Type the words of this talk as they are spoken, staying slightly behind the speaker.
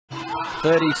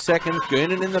30 seconds.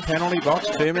 Goonan in the penalty box.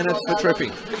 2 minutes for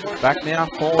tripping. Back now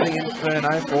for the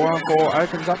Inferno. 4 on 4.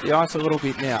 Opens up the ice a little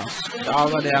bit now.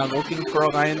 Scala now looking for a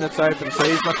lane that's open.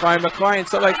 Sees McLean. McLean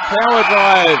selects power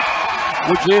drive.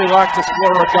 Would you like to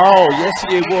score a goal? Yes,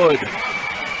 you would.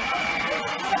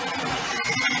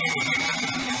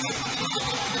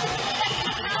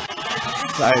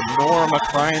 So Nora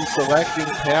McLean selecting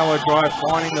power drive,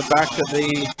 finding the back of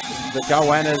the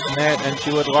Goannas net, and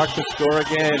she would like to score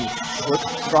again. Good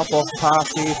drop off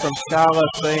pass here from Scala,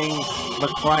 seeing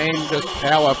McLean just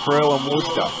power through and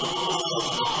Woodger.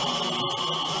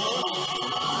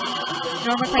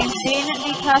 Nora McLean's been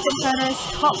the Perth Inferno's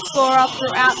top scorer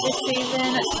throughout this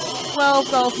season.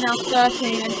 12 goals now,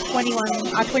 13 and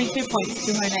 22 points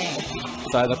to her name.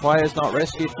 So the player's not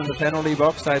rescued from the penalty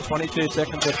box, so 22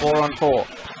 seconds of 4 on 4.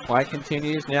 Play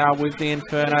continues now with the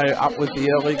Inferno up with the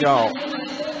early goal.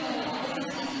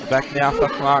 Back now for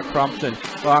Clark Crumpton.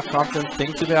 Clark Crumpton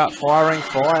thinks about firing.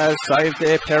 Fires, saved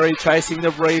there. Perry chasing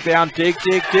the rebound. Dig.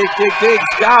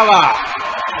 Scala!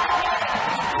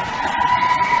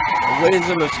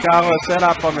 Elizabeth Scala set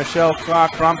up on Michelle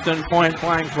Clark Crumpton. Point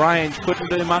blank range. Couldn't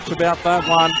do much about that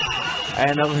one.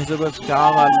 And Elizabeth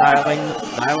Scala nailing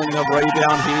the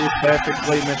rebound here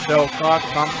perfectly. Michelle Clark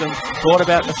Crumpton thought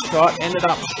about the shot, ended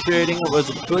up shooting. It was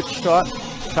a good shot,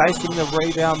 chasing the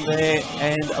rebound there,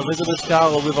 and Elizabeth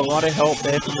Scala with a lot of help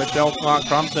there from Michelle Clark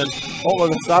Crumpton. All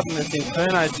of a sudden, it's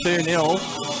Inferno 2-0.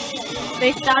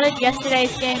 They started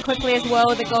yesterday's game quickly as well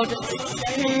with a goal just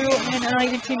not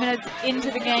even 2 minutes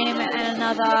into the game, and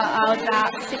another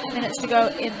about 6 minutes to go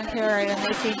in the period, and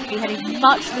they seem to be heading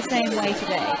much the same way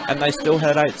today. And they still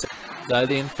had 8 seconds. So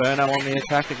the Inferno on the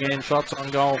attack again, shots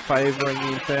on goal favouring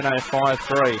the Inferno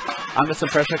 5-3. Under some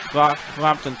pressure, Clark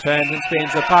Crumpton turns and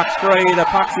spins. The puck's free, the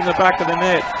puck's in the back of the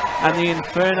net, and the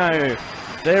Inferno,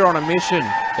 they're on a mission.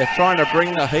 They're trying to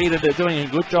bring the heat. They're doing a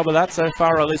good job of that so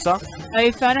far, Alyssa. The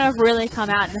Inferno have really come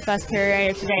out in the first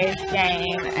period of today's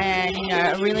game and,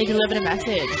 really delivered a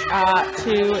message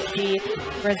to the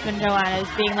Brisbane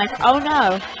Goannas, being like, oh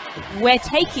no, we're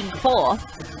taking 4th.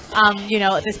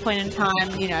 At this point in time,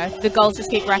 the goals just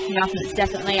keep racking up, and it's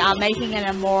definitely making it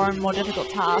a more and more difficult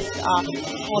task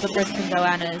for the Brisbane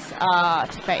Goannas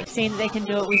to face. Seeing that they can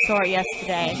do it, we saw it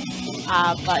yesterday.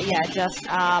 But yeah, just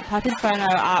Perth Inferno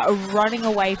are running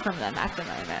away from them at the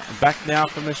moment. Back now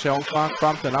for Michelle Clark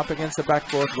Crumpton, up against the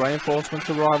backboard. Reinforcements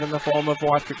arrive in the form of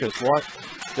White. White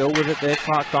still with it there,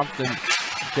 Clark Crumpton.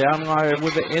 Down low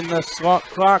with it in the slot.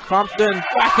 Clark Crumpton,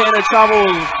 backhanded trouble.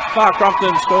 Clark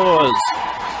Crumpton scores.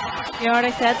 You know what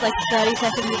I said like 30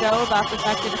 seconds ago about the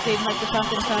fact that it seemed like the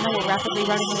Perth Inferno were rapidly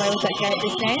running away with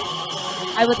this game?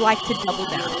 I would like to double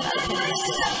down on that opinion.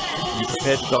 You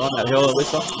prepared to go on that hill,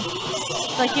 Alyssa?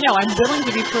 Like, I'm willing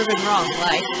to be proven wrong.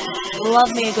 Like,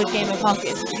 love me a good game of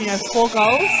hockey. 4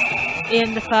 goals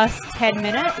in the first 10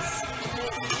 minutes.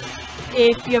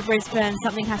 If you're Brisbane,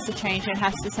 something has to change. It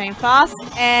has to change fast.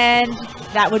 And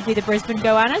that would be the Brisbane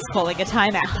Goannas calling a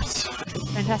timeout.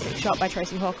 Fantastic shot by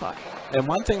Tracy Hawcott. And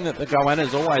one thing that the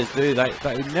Goannas always do,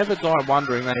 they never die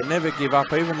wondering, they never give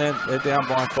up, even then they're down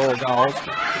by 4 goals.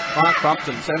 Clark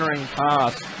Crumpton centering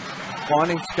pass,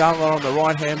 finding Scala on the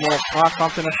right-hand wall. Clark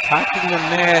Crumpton attacking the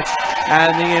net,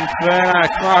 and the Inferno,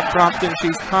 Clark Crumpton,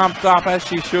 she's pumped up as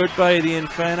she should be. The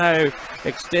Inferno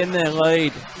extend their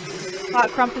lead.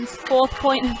 Clark Crumpton's 4th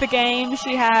point of the game.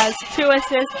 She has 2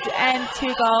 assists and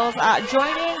 2 goals,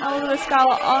 joining Elizabeth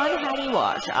Scala on Hattie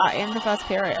Watch in the first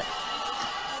period.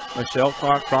 Michelle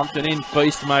Clark Crumpton in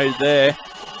beast mode there.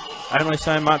 Only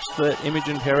so much that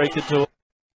Imogen Perry could do.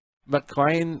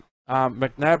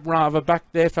 McNabb rather back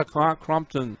there for Clark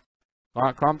Crumpton.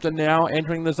 Clark Crumpton now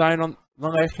entering the zone on the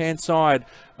left-hand side.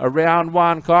 Around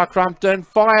 1, Clark Crumpton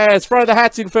fires. Throw the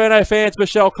hats, Inferno fans.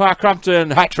 Michelle Clark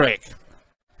Crumpton, hat-trick.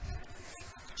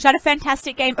 She had a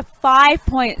fantastic game. 5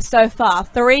 points so far.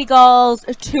 3 goals,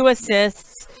 2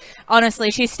 assists. Honestly,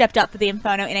 she stepped up for the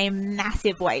Inferno in a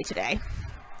massive way today.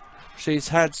 She's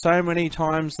had so many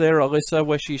times there, Alyssa,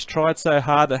 where she's tried so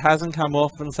hard it hasn't come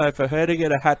off, and so for her to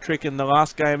get a hat-trick in the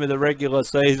last game of the regular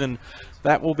season,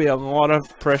 that will be a lot of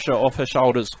pressure off her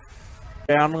shoulders.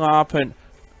 Down Larpin,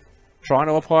 trying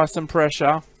to apply some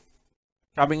pressure.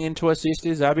 Coming in to assist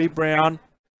is Abby Brown.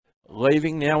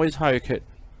 Leaving now is Hokett.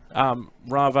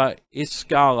 Is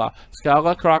Scala.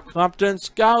 Scala, Clark Crumpton.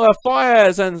 Scala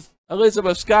fires, and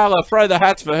Elizabeth Scala, throw the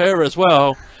hats for her as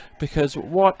well. Because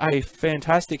what a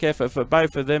fantastic effort for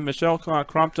both of them, Michelle Clark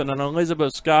Crumpton and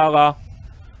Elizabeth Scala.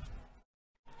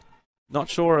 Not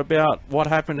sure about what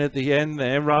happened at the end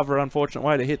there, rather unfortunate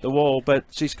way to hit the wall, but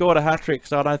she scored a hat-trick,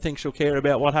 so I don't think she'll care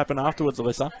about what happened afterwards,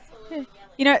 Alyssa.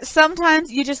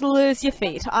 Sometimes you just lose your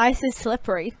feet. Ice is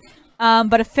slippery.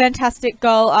 But a fantastic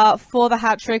goal for the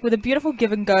hat-trick with a beautiful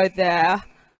give and go there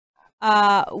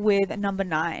with number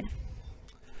 9.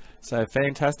 So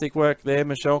fantastic work there.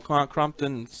 Michelle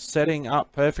Clark-Crumpton setting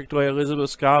up perfectly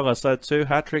Elizabeth Scala. So 2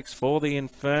 hat-tricks for the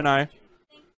Inferno.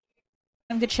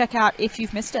 To check out if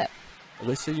you've missed it.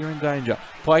 Alyssa, you're in danger.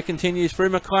 Play continues through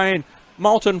McLean.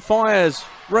 Moulton fires.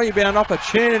 Rebound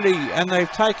opportunity. And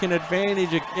they've taken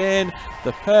advantage again.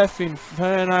 The Perth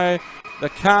Inferno. The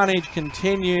carnage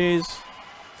continues.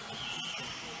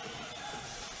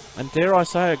 And dare I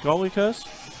say a goalie curse?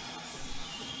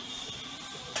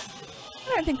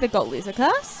 I don't think the goalies are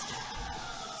cursed.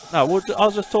 No, well, I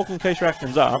was just talking Keisha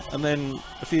Atkins up, and then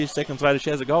a few seconds later she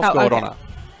has a goal scored on her.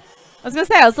 I was going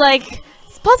to say, I was like,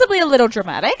 it's possibly a little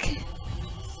dramatic.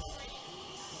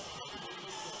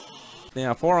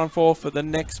 Now 4-on-4 for the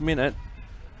next minute.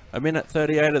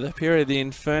 1:38 of the period. The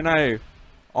Inferno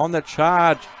on the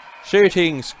charge.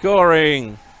 Shooting,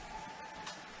 scoring.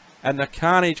 And the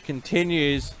carnage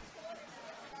continues.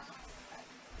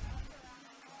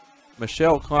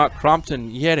 Michelle Clark-Crumpton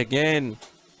yet again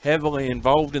heavily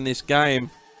involved in this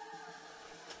game.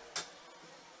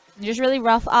 Just really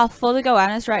rough for the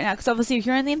Goannas right now, because obviously if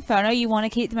you're in the Inferno, you want to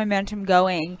keep the momentum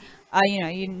going.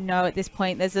 You know at this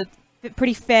point there's a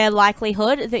pretty fair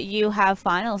likelihood that you have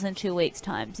finals in 2 weeks'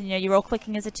 time. So, you're all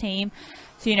clicking as a team.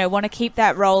 So, want to keep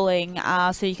that rolling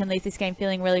so you can leave this game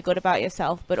feeling really good about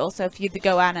yourself. But also if you're the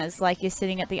Goannas, like you're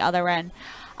sitting at the other end,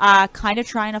 kind of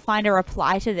trying to find a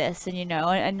reply to this. And, a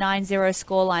 9-0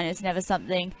 scoreline is never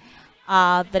something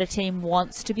that a team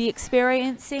wants to be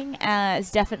experiencing. It's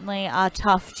definitely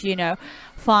tough to,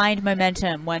 find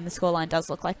momentum when the scoreline does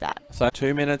look like that. So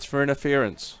 2 minutes for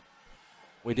interference.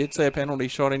 We did see a penalty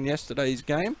shot in yesterday's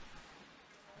game.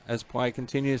 As play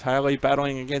continues, Haley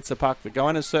battling against the puck. The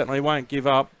Goannas certainly won't give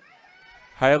up.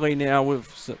 Haley now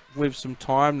with some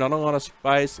time, not a lot of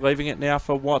space, leaving it now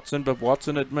for Watson, but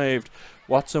Watson had moved.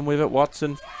 Watson with it,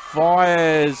 Watson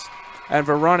fires. And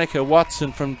Veronica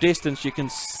Watson from distance, you can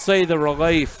see the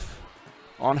relief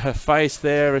on her face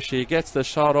there as she gets the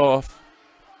shot off.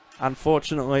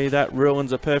 Unfortunately, that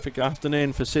ruins a perfect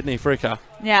afternoon for Sydney Fricker.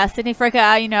 Yeah, Sydney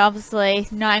Fricker, obviously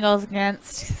 9 goals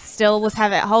against, still was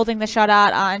holding the shot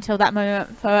out until that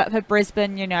moment for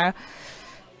Brisbane, It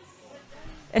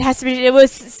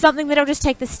was something that'll just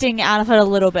take the sting out of it a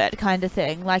little bit kind of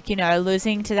thing. Like,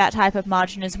 losing to that type of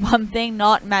margin is one thing,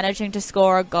 not managing to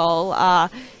score a goal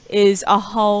is a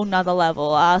whole nother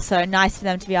level. So nice for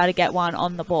them to be able to get one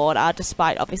on the board,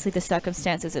 despite obviously the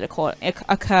circumstances it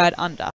occurred under.